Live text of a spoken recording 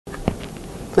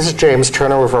This is James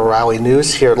Turner of O'Reilly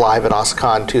News here live at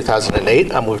OSCON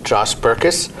 2008. I'm with Josh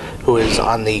Berkus, who is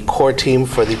on the core team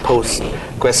for the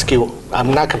PostgreSQL. I'm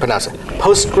not going to pronounce it.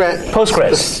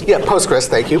 Postgres. Yeah, Postgres.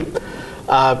 Thank you.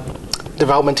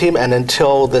 Development team, and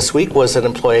until this week was an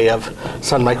employee of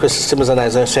Sun Microsystems, and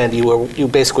as I understand, you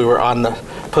basically were on the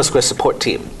Postgres support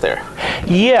team there.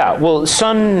 Yeah. Well,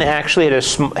 Sun actually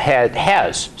still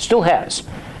has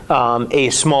a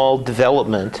small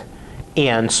development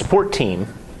and support team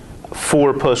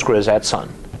for Postgres at Sun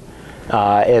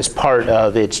as part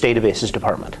of its databases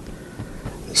department.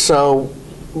 So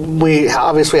we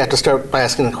obviously have to start by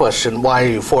asking the question, why are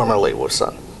you formerly with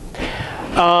Sun?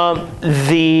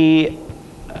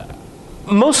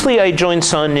 Mostly I joined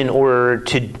Sun in order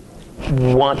to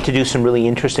want to do some really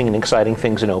interesting and exciting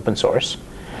things in open source.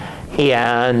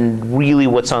 And really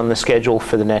what's on the schedule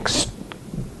for the next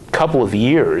couple of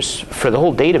years for the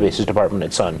whole databases department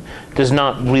at Sun does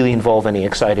not really involve any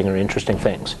exciting or interesting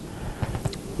things.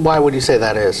 Why would you say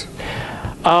that is?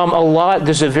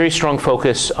 There's a very strong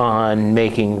focus on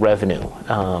making revenue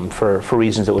for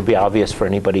reasons that would be obvious for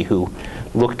anybody who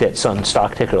looked at Sun's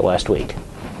stock ticker last week.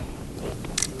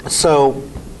 So,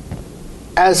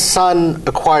 as Sun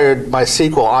acquired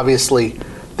MySQL, obviously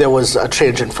there was a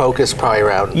change in focus probably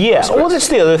around. Yeah, Postgres. well, that's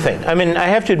the other thing. I mean, I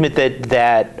have to admit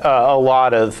that a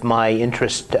lot of my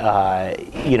interest,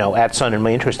 at Sun and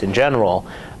my interest in general,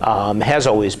 has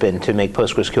always been to make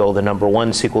PostgreSQL the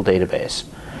 #1 SQL database.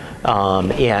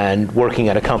 And working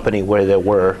at a company where there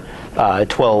were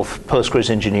 12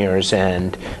 Postgres engineers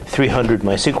and 300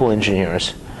 MySQL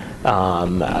engineers,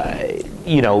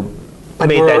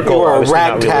 made that goal. You were a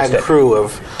ragtag crew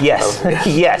of. Yes.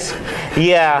 Yes.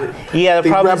 Yeah.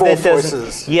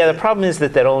 The problem is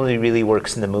that only really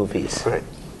works in the movies. Right.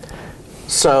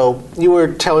 So you were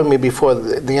telling me before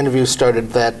the interview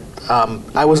started that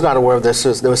I was not aware of this.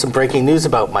 There was some breaking news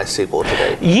about MySQL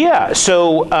today. Yeah.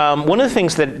 So one of the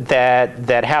things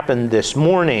that happened this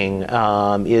morning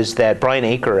is that Brian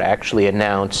Aker actually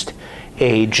announced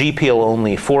a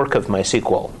GPL-only fork of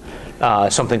MySQL.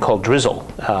 Something called Drizzle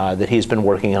that he's been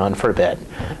working on for a bit.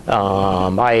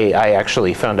 I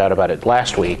actually found out about it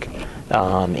last week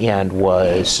and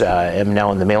am now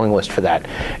on the mailing list for that.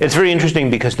 It's very interesting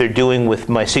because they're doing with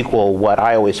MySQL what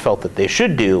I always felt that they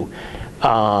should do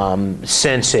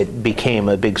since it became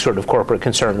a big sort of corporate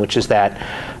concern, which is that,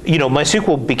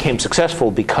 MySQL became successful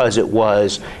because it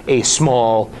was a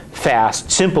small,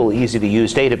 fast, simple,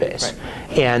 easy-to-use database. Right.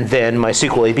 And then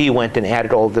MySQL AB went and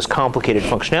added all of this complicated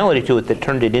functionality to it that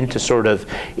turned it into sort of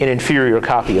an inferior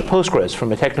copy of Postgres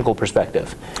from a technical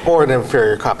perspective. Or an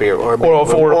inferior copy of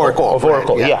Oracle. Right,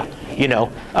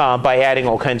 yeah. By adding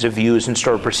all kinds of views and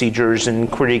stored procedures and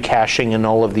query caching and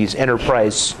all of these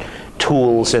enterprise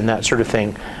tools and that sort of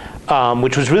thing,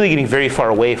 which was really getting very far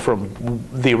away from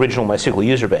the original MySQL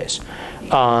user base.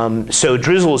 So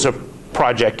Drizzle as a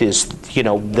project is,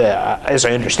 as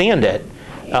I understand it,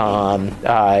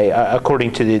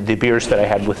 according to the beers that I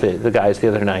had with the guys the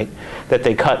other night, that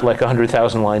they cut like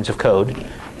 100,000 lines of code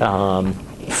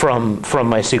from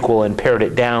MySQL and pared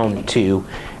it down to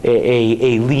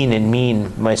a lean and mean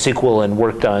MySQL and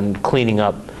worked on cleaning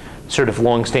up sort of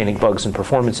long-standing bugs and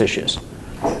performance issues.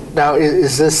 Now,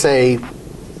 is this a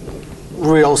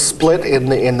real split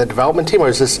in the development team, or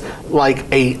is this like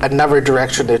another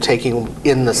direction they're taking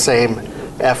in the same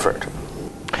effort?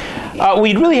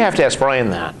 We'd really have to ask Brian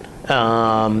that,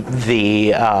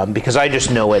 because I just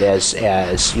know it as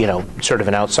sort of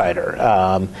an outsider.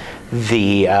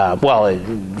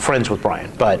 Friends with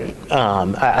Brian, but I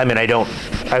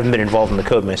haven't been involved in the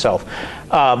code myself.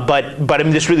 But I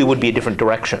mean, this really would be a different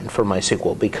direction for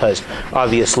MySQL because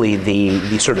obviously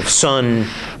the sort of Sun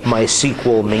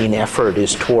MySQL main effort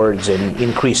is towards an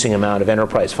increasing amount of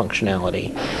enterprise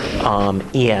functionality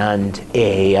and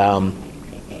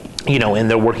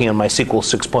they're working on MySQL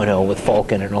 6.0 with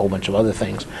Falcon and a whole bunch of other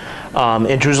things.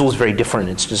 And Drizzle is very different.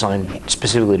 It's designed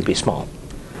specifically to be small.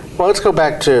 Well, let's go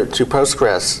back to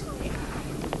Postgres.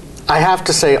 I have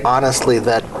to say honestly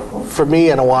that for me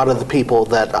and a lot of the people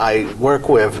that I work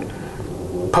with,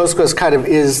 Postgres kind of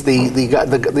is the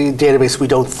database we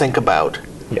don't think about.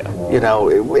 Yeah.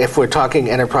 If we're talking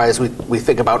enterprise, we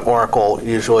think about Oracle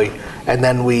usually, and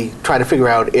then we try to figure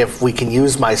out if we can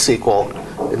use MySQL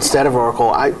instead of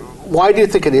Oracle. Why do you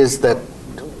think it is that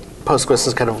Postgres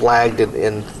has kind of lagged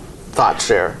in thought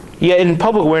share? Yeah, in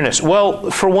public awareness.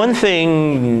 Well, for one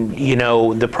thing,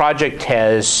 the project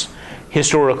has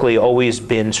historically always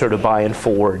been sort of by and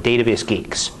for database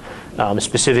geeks.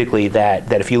 Specifically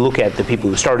that if you look at the people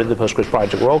who started the Postgres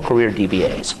project, were all career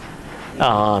DBAs.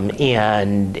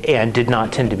 and did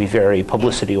not tend to be very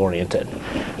publicity oriented.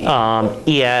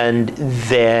 And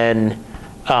then,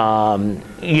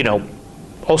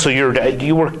 also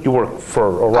you work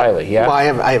for O'Reilly, yeah?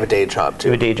 Well, I have a day job too.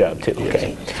 You have a day job too.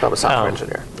 Okay. So I'm a software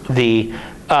engineer.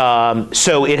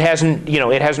 So it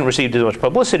hasn't received as much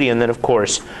publicity, and then of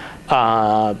course,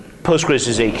 Postgres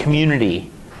is a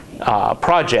community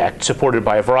project supported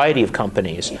by a variety of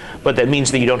companies, but that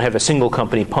means that you don't have a single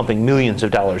company pumping millions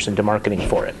of dollars into marketing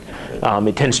for it.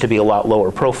 It tends to be a lot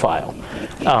lower profile.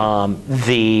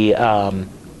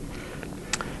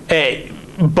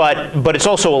 But it's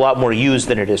also a lot more used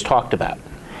than it is talked about.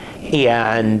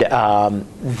 And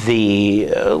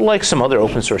like some other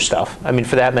open source stuff, I mean,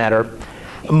 for that matter,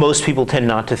 most people tend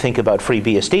not to think about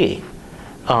FreeBSD,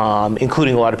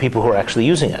 including a lot of people who are actually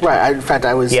using it. Right. In fact,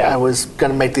 I was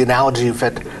going to make the analogy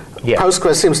that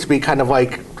Postgres seems to be kind of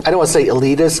like, I don't want to say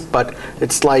elitist, but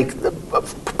it's like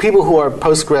people who are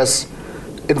Postgres,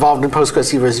 involved in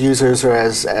Postgres either as users or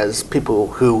as people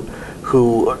who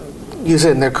use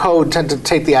it in their code tend to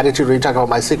take the attitude when you talk about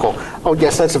MySQL. Oh,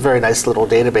 yes, that's a very nice little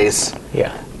database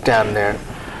down there.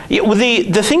 Yeah, well,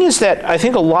 the thing is that I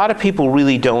think a lot of people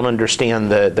really don't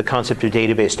understand the concept of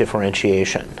database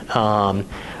differentiation,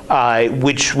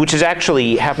 which is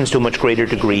actually happens to a much greater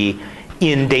degree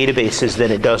in databases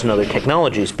than it does in other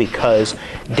technologies, because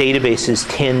databases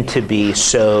tend to be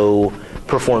so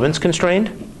performance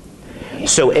constrained.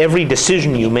 So every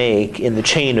decision you make in the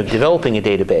chain of developing a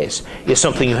database is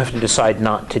something you have to decide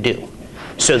not to do.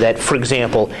 So that, for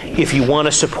example, if you want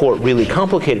to support really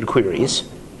complicated queries,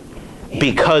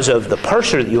 because of the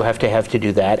parser that you have to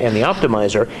do that and the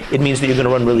optimizer, it means that you're going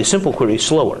to run really simple queries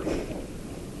slower,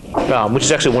 which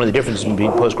is actually one of the differences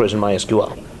between Postgres and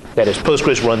MySQL. That is,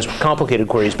 Postgres runs complicated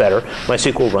queries better,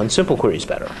 MySQL runs simple queries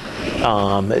better.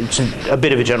 It's a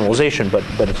bit of a generalization, but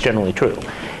it's generally true.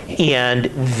 And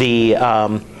you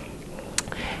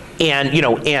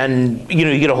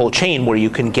get a whole chain where you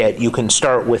can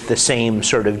start with the same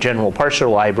sort of general parser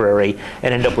library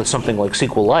and end up with something like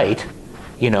SQLite,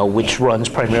 which runs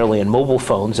primarily in mobile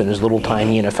phones and is little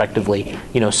tiny and effectively,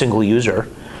 single user.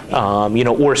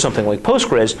 Or something like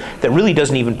Postgres that really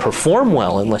doesn't even perform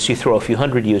well unless you throw a few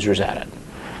hundred users at it.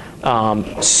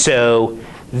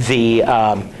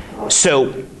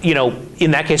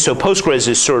 In that case, so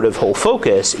Postgres' sort of whole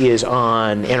focus is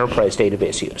on enterprise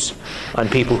database use, on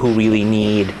people who really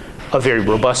need a very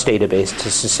robust database to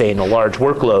sustain a large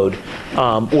workload,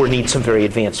 or need some very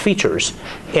advanced features,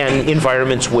 and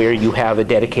environments where you have a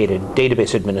dedicated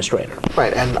database administrator.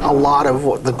 Right, and a lot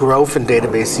of the growth in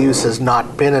database use has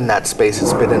not been in that space.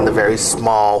 It's been in the very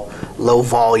small, low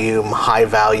volume, high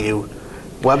value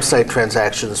website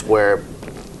transactions where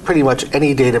pretty much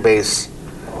any database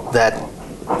that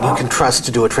you can trust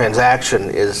to do a transaction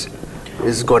is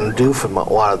going to do for a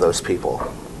lot of those people.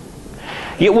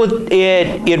 Yeah, well,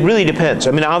 it really depends.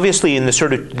 I mean, obviously, in the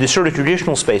sort of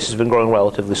traditional space has been growing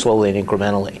relatively slowly and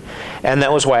incrementally, and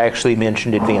that was why I actually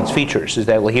mentioned advanced features. Is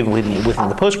that, like, even within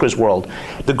the Postgres world,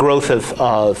 the growth of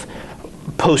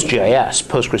PostGIS,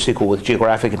 PostgreSQL with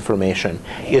geographic information,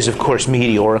 is of course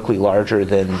meteorically larger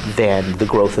than the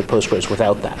growth of Postgres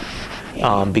without that.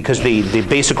 Because the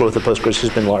basic growth of Postgres has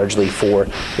been largely for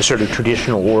the sort of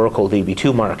traditional Oracle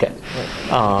DB2 market,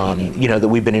 that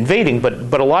we've been invading,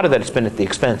 but a lot of that has been at the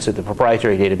expense of the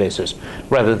proprietary databases,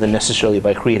 rather than necessarily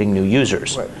by creating new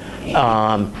users. Right.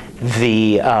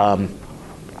 The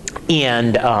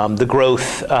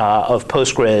growth of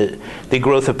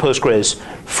Postgres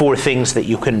for things that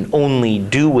you can only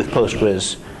do with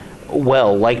Postgres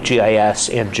well, like GIS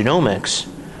and genomics,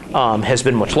 has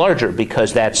been much larger,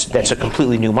 because that's a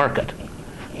completely new market,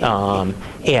 and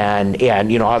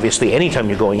obviously anytime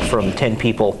you're going from 10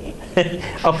 people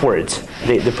upwards,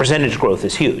 the percentage growth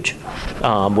is huge,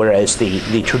 whereas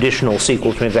the traditional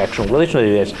SQL transactional relational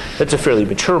database, that's a fairly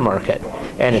mature market,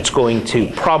 and it's going to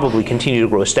probably continue to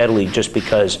grow steadily just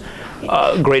because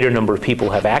a greater number of people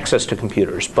have access to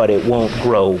computers, but it won't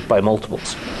grow by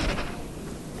multiples.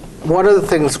 One of the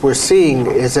things we're seeing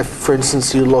is, if, for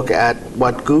instance, you look at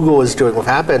what Google is doing with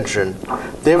App Engine,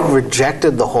 they've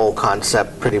rejected the whole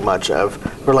concept pretty much of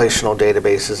relational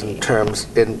databases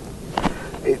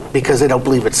because they don't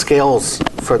believe it scales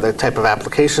for the type of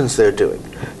applications they're doing.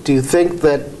 Do you think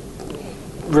that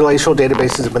relational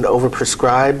databases have been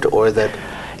overprescribed, or that?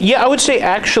 Yeah, I would say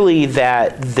actually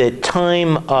that the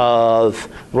time of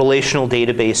relational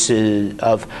databases,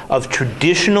 of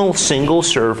traditional single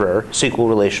server SQL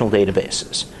relational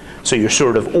databases, so your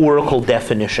sort of Oracle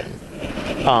definition,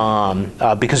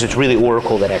 because it's really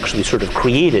Oracle that actually sort of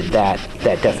created that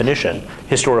definition,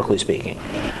 historically speaking.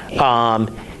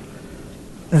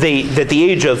 that the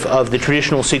age of the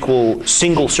traditional SQL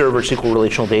single server SQL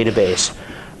relational database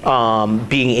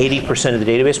being 80% of the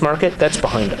database market, that's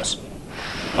behind us.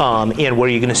 And where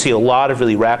you're going to see a lot of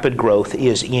really rapid growth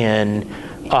is in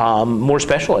more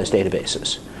specialized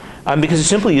databases. Because it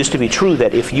simply used to be true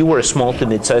that if you were a small to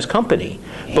mid-sized company,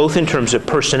 both in terms of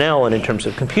personnel and in terms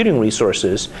of computing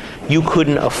resources, you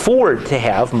couldn't afford to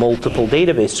have multiple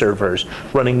database servers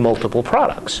running multiple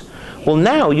products. Well,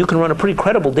 now you can run a pretty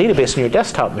credible database on your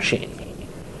desktop machine.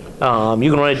 You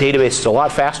can run a database that's a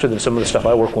lot faster than some of the stuff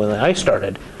I worked with when I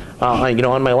started.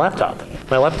 On my laptop.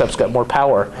 My laptop's got more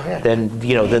power than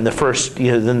the first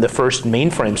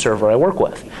mainframe server I work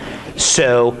with.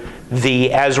 So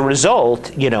as a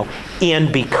result,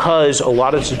 and because a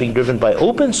lot of this is being driven by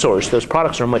open source, those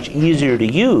products are much easier to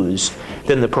use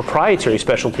than the proprietary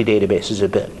specialty databases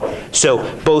have been. So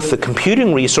both the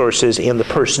computing resources and the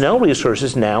personnel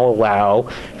resources now allow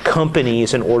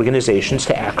companies and organizations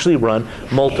to actually run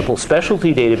multiple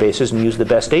specialty databases and use the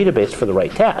best database for the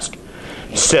right task.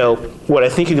 So what I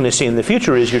think you're going to see in the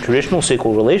future is your traditional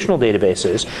SQL relational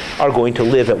databases are going to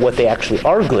live at what they actually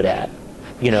are good at,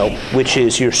 which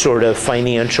is your sort of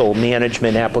financial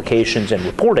management applications and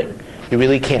reporting. You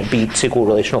really can't beat SQL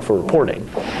relational for reporting.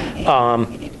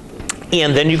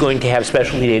 And then you're going to have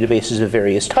specialty databases of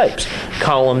various types,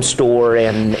 column store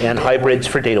and hybrids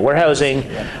for data warehousing,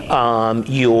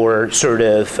 your sort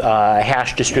of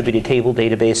hash distributed table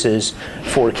databases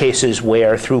for cases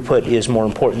where throughput is more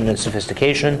important than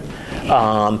sophistication,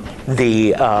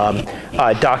 the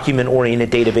document-oriented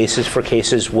databases for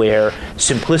cases where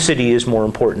simplicity is more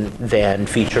important than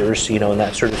features, and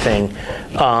that sort of thing.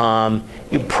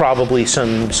 Probably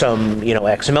some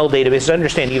XML databases. I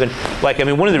understand even,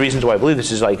 one of the reasons why I believe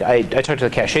this is I talk to the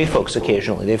cache folks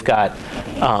occasionally. They've got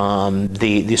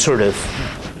the sort of,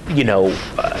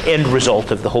 end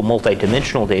result of the whole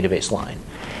multi-dimensional database line.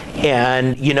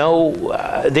 And,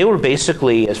 they were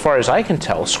basically, as far as I can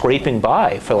tell, scraping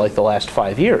by for the last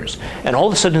 5 years. And all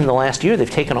of a sudden in the last year,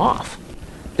 they've taken off.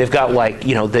 They've got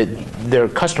their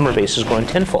customer base has grown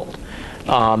tenfold.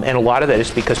 And a lot of that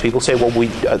is because people say, well,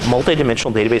 a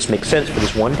multi-dimensional database makes sense for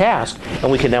this one task,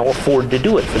 and we can now afford to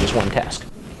do it for this one task.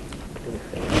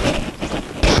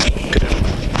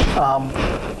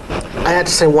 I had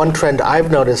to say one trend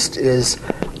I've noticed is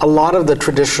a lot of the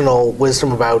traditional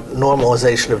wisdom about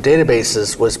normalization of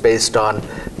databases was based on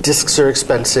disks are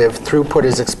expensive, throughput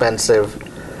is expensive,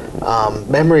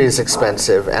 memory is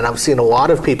expensive, and I've seen a lot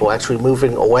of people actually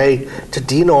moving away to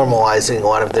denormalizing a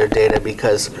lot of their data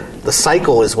because the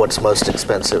cycle is what's most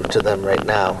expensive to them right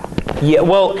now. Yeah,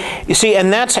 well, you see,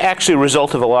 and that's actually a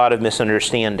result of a lot of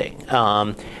misunderstanding.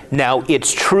 Now,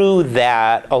 it's true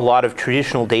that a lot of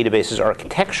traditional databases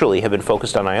architecturally have been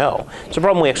focused on I/O. It's a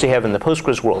problem we actually have in the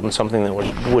Postgres world, and something that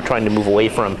we're trying to move away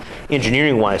from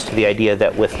engineering-wise to the idea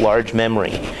that with large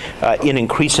memory, an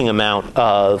increasing amount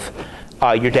of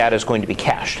your data is going to be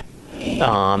cached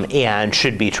and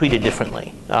should be treated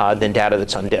differently than data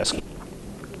that's on disk.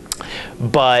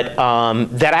 But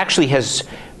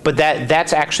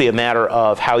that's actually a matter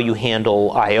of how you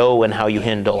handle I/O and how you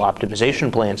handle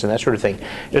optimization plans and that sort of thing.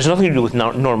 There's nothing to do with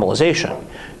normalization.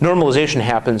 Normalization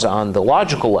happens on the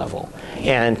logical level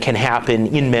and can happen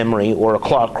in memory or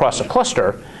across a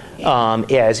cluster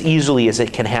as easily as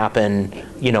it can happen,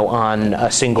 on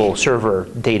a single server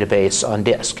database on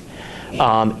disk.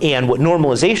 And what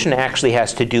normalization actually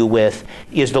has to do with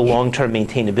is the long-term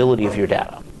maintainability of your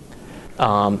data.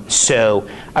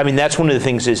 That's one of the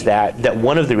things is that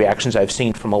one of the reactions I've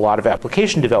seen from a lot of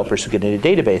application developers who get into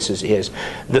databases is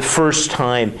the first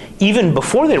time, even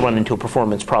before they run into a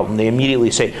performance problem, they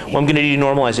immediately say, well, I'm going to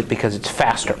denormalize it because it's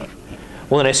faster.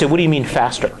 Well, then I say, what do you mean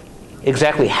faster?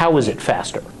 Exactly how is it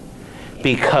faster?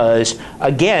 Because,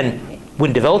 again,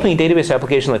 when developing a database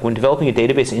application, like when developing a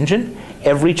database engine,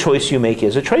 every choice you make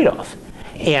is a trade-off.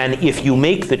 And if you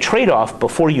make the trade-off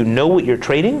before you know what you're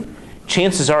trading,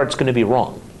 chances are it's going to be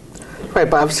wrong. Right,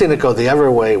 but I've seen it go the other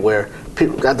way where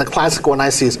the classic one I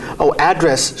see is,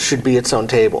 address should be its own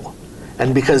table.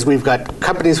 And because we've got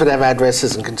companies that have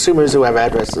addresses and consumers who have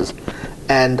addresses,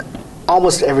 and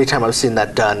almost every time I've seen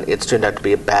that done, it's turned out to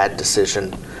be a bad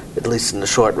decision, at least in the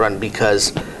short run,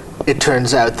 because it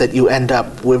turns out that you end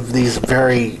up with these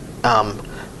very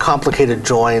complicated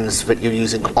joins that you're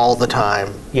using all the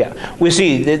time. Yeah, we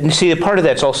see a part of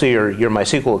that's also your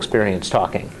MySQL experience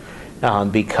talking.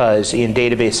 Because in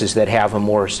databases that have a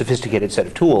more sophisticated set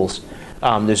of tools,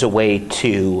 there's a way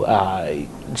to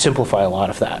simplify a lot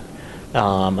of that.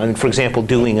 For example,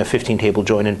 doing a 15-table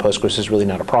join in Postgres is really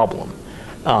not a problem.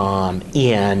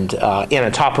 And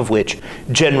on top of which,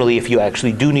 generally, if you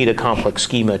actually do need a complex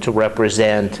schema to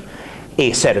represent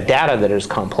a set of data that is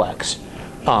complex,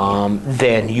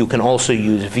 then you can also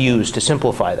use views to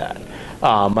simplify that.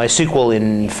 MySQL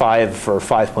in 5 or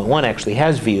 5.1 actually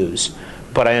has views,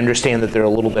 but I understand that they're a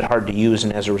little bit hard to use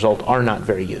and as a result are not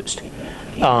very used.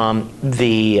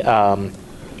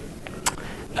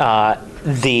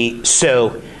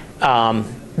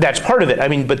 That's part of it. I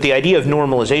mean, but the idea of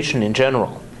normalization in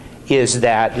general is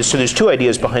that, so there's two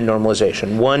ideas behind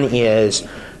normalization. One is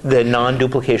the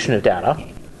non-duplication of data,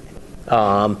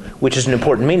 which is an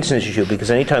important maintenance issue because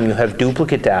anytime you have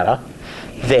duplicate data,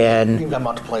 then you've got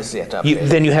multiple places you have to update.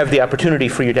 then you have the opportunity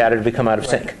for your data to become out of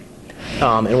sync.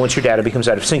 And once your data becomes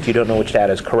out of sync, you don't know which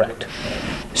data is correct.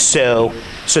 So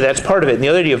that's part of it. And the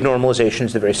other idea of normalization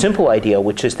is the very simple idea,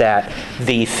 which is that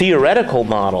the theoretical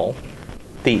model,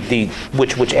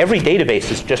 which every database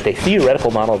is just a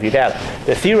theoretical model of your data.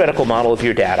 The theoretical model of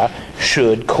your data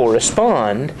should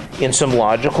correspond in some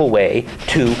logical way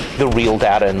to the real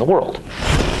data in the world.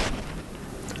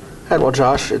 Well,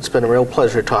 Josh, it's been a real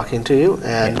pleasure talking to you.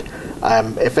 And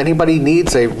if anybody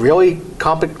needs a really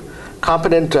competent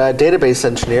database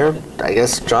engineer, I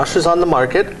guess Josh is on the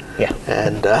market. Yeah.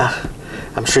 And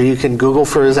I'm sure you can Google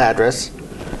for his address.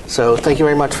 So thank you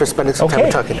very much for spending some time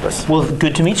talking to us. Well,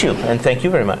 good to meet you, and thank you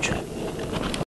very much.